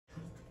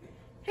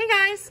Hey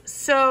guys,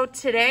 so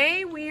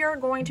today we are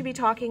going to be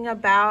talking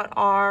about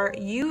our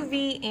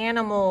UV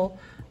animal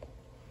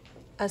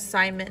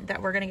assignment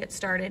that we're going to get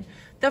started.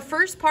 The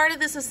first part of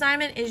this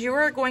assignment is you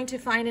are going to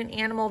find an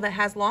animal that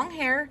has long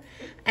hair,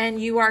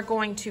 and you are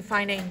going to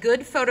find a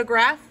good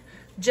photograph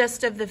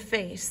just of the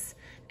face,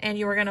 and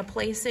you are going to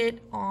place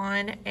it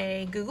on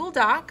a Google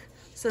Doc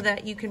so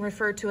that you can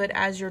refer to it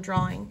as your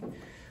drawing.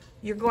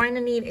 You're going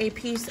to need a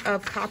piece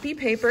of copy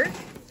paper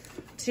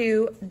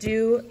to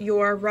do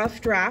your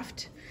rough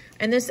draft.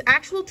 And this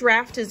actual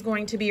draft is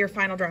going to be your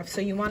final draft, so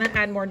you want to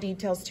add more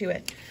details to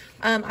it.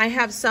 I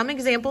have some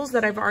examples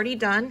that I've already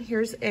done.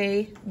 Here's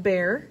a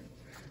bear.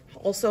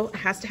 Also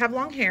has to have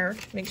long hair.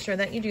 Make sure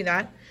that you do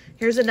that.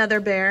 Here's another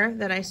bear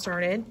that I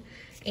started.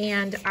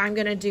 And I'm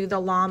going to do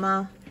the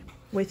llama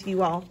with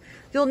you all.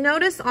 You'll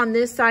notice on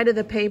this side of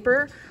the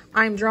paper,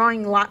 I'm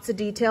drawing lots of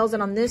details.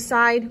 And on this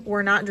side,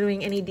 we're not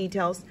doing any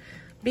details.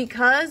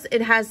 Because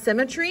it has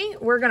symmetry,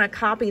 we're gonna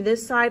copy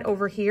this side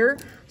over here.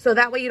 So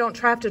that way you don't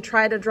have to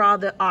try to draw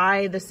the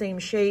eye the same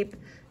shape.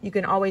 You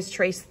can always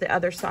trace the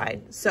other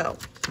side. So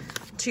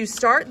to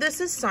start this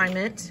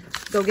assignment,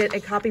 go get a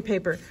copy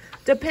paper.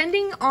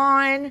 Depending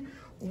on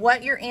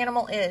what your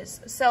animal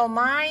is. So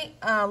my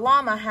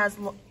llama has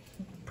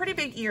pretty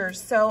big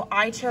ears. So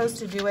I chose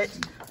to do it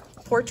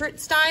portrait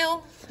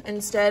style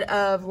instead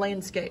of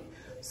landscape.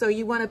 So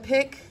you wanna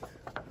pick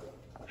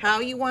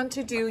how you want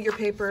to do your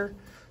paper.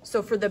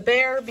 So for the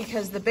bear,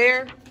 because the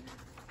bear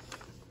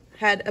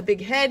had a big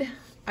head,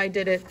 I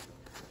did it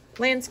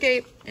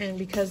landscape. And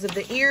because of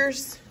the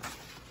ears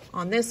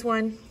on this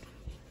one,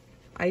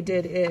 I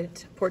did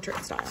it portrait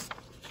style.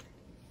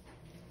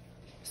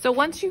 So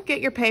once you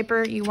get your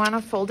paper, you want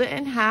to fold it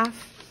in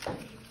half.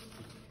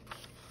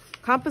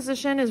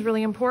 Composition is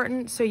really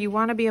important, so you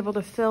want to be able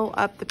to fill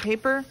up the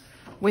paper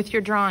with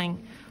your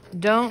drawing.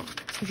 Don't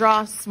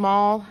draw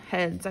small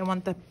heads. I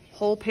want the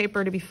whole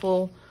paper to be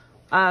full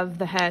of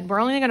the head. We're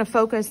only going to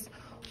focus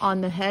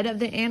on the head of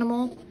the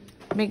animal.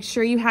 Make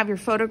sure you have your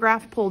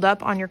photograph pulled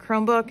up on your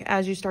Chromebook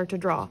as you start to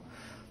draw.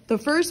 The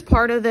first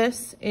part of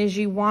this is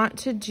you want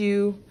to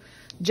do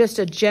just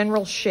a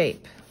general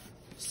shape.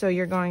 So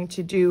you're going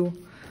to do,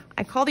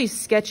 I call these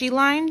sketchy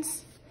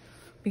lines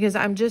because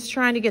I'm just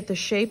trying to get the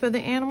shape of the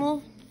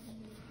animal,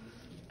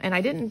 and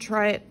I didn't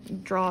draw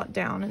it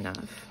down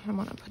enough. I'm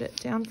going to put it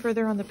down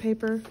further on the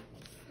paper.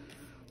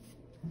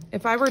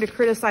 If I were to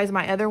criticize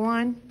my other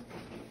one,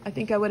 I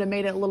think I would have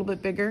made it a little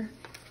bit bigger.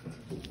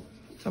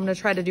 So I'm going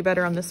to try to do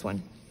better on this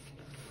one.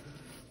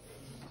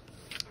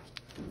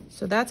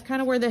 So that's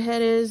kind of where the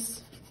head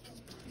is.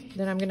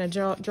 Then I'm going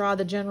to draw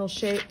the general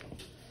shape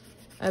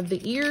of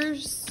the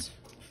ears.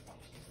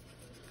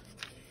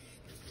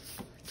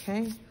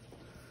 Okay.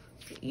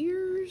 The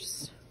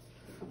ears.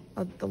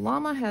 The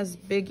llama has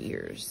big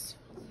ears.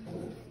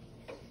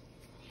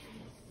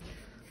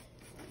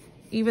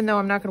 Even though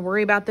I'm not going to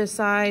worry about this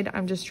side,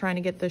 I'm just trying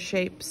to get the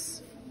shapes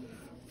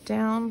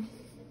down.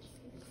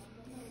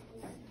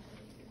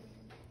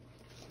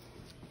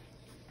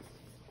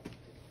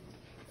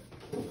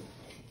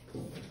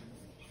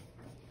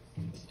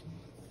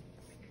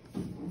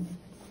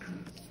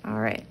 All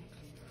right,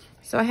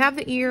 so I have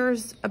the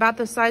ears about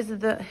the size of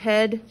the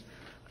head.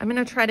 I'm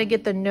going to try to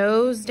get the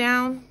nose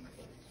down.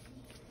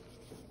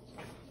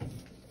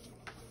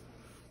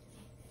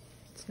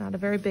 It's not a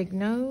very big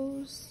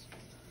nose.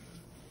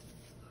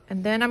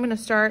 And then I'm going to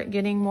start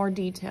getting more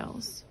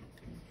details.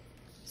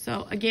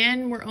 So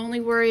again, we're only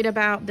worried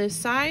about this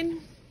side.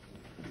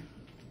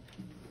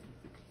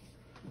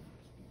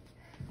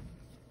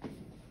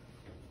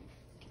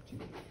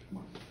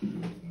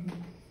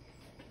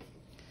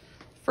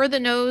 For the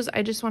nose,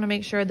 I just want to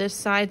make sure this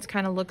side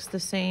kind of looks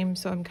the same,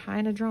 so I'm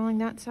kind of drawing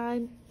that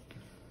side.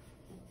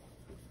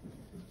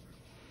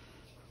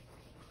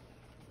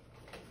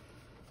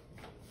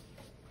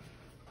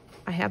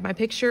 I have my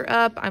picture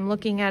up. I'm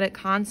looking at it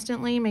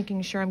constantly,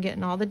 making sure I'm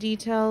getting all the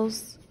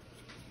details.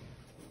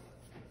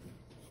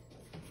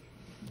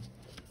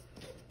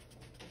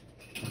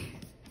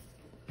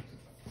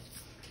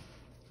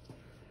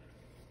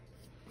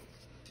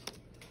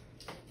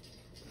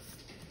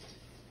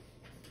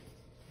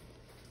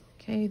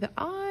 Okay, the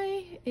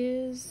eye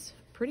is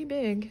pretty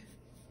big.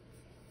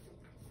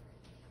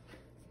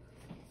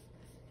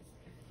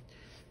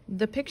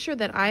 The picture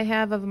that I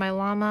have of my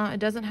llama, it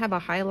doesn't have a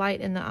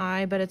highlight in the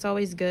eye, but it's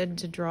always good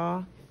to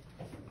draw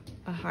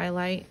a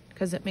highlight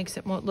because it makes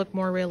it look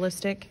more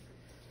realistic.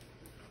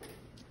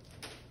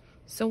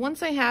 So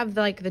once I have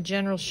like the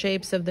general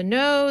shapes of the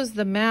nose,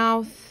 the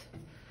mouth,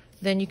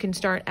 then you can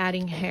start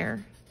adding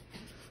hair.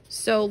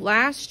 So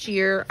last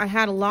year I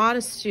had a lot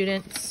of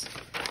students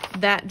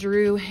that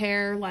drew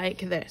hair like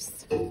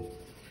this.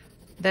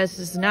 This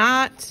is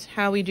not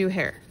how we do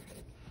hair.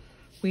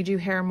 We do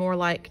hair more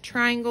like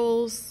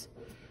triangles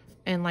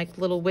and like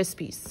little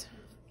wispies.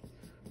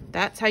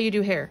 That's how you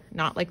do hair,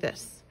 not like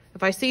this.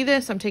 If I see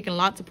this, I'm taking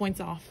lots of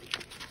points off.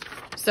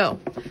 So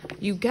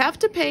you have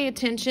to pay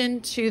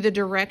attention to the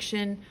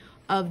direction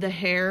of the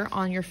hair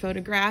on your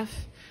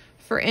photograph.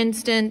 For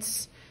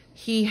instance,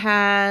 he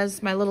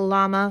has my little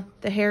llama,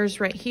 the hair's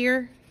right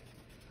here.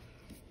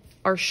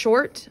 are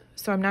short,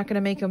 so I'm not going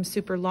to make them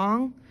super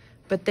long,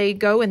 but they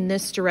go in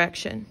this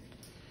direction.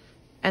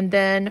 And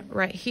then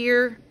right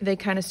here, they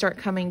kind of start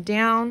coming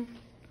down.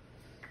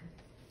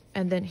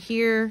 And then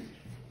here,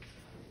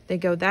 they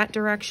go that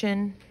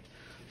direction.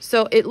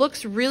 So it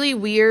looks really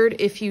weird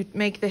if you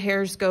make the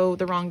hairs go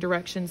the wrong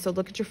direction. So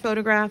look at your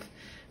photograph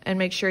and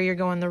make sure you're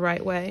going the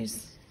right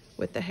ways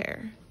with the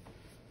hair.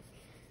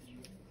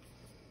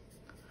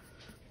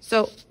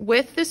 So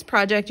with this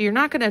project, you're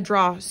not going to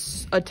draw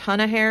a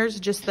ton of hairs,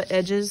 just the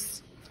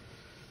edges.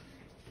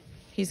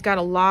 He's got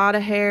a lot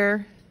of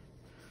hair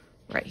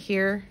right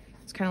here.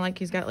 It's kind of like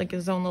he's got like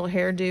his own little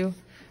hairdo.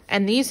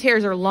 And these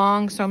hairs are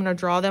long, so I'm going to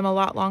draw them a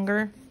lot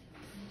longer.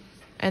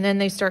 And then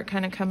they start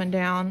kind of coming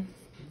down.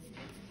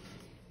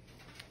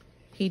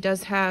 He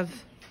does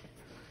have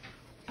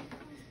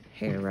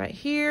hair right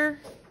here.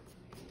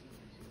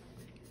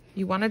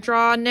 You want to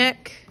draw a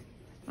neck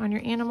on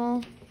your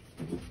animal.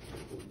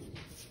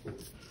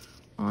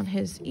 On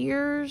his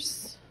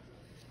ears.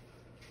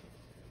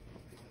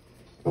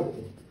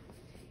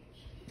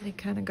 They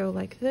kind of go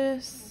like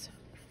this.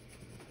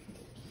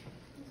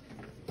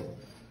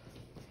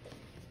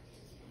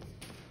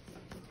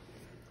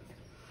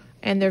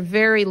 And they're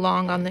very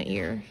long on the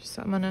ear.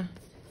 So I'm gonna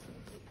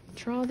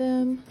draw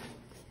them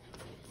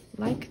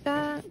like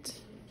that.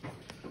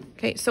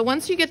 Okay, so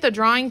once you get the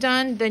drawing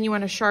done, then you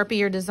want to Sharpie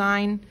your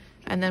design,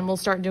 and then we'll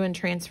start doing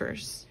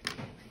transfers.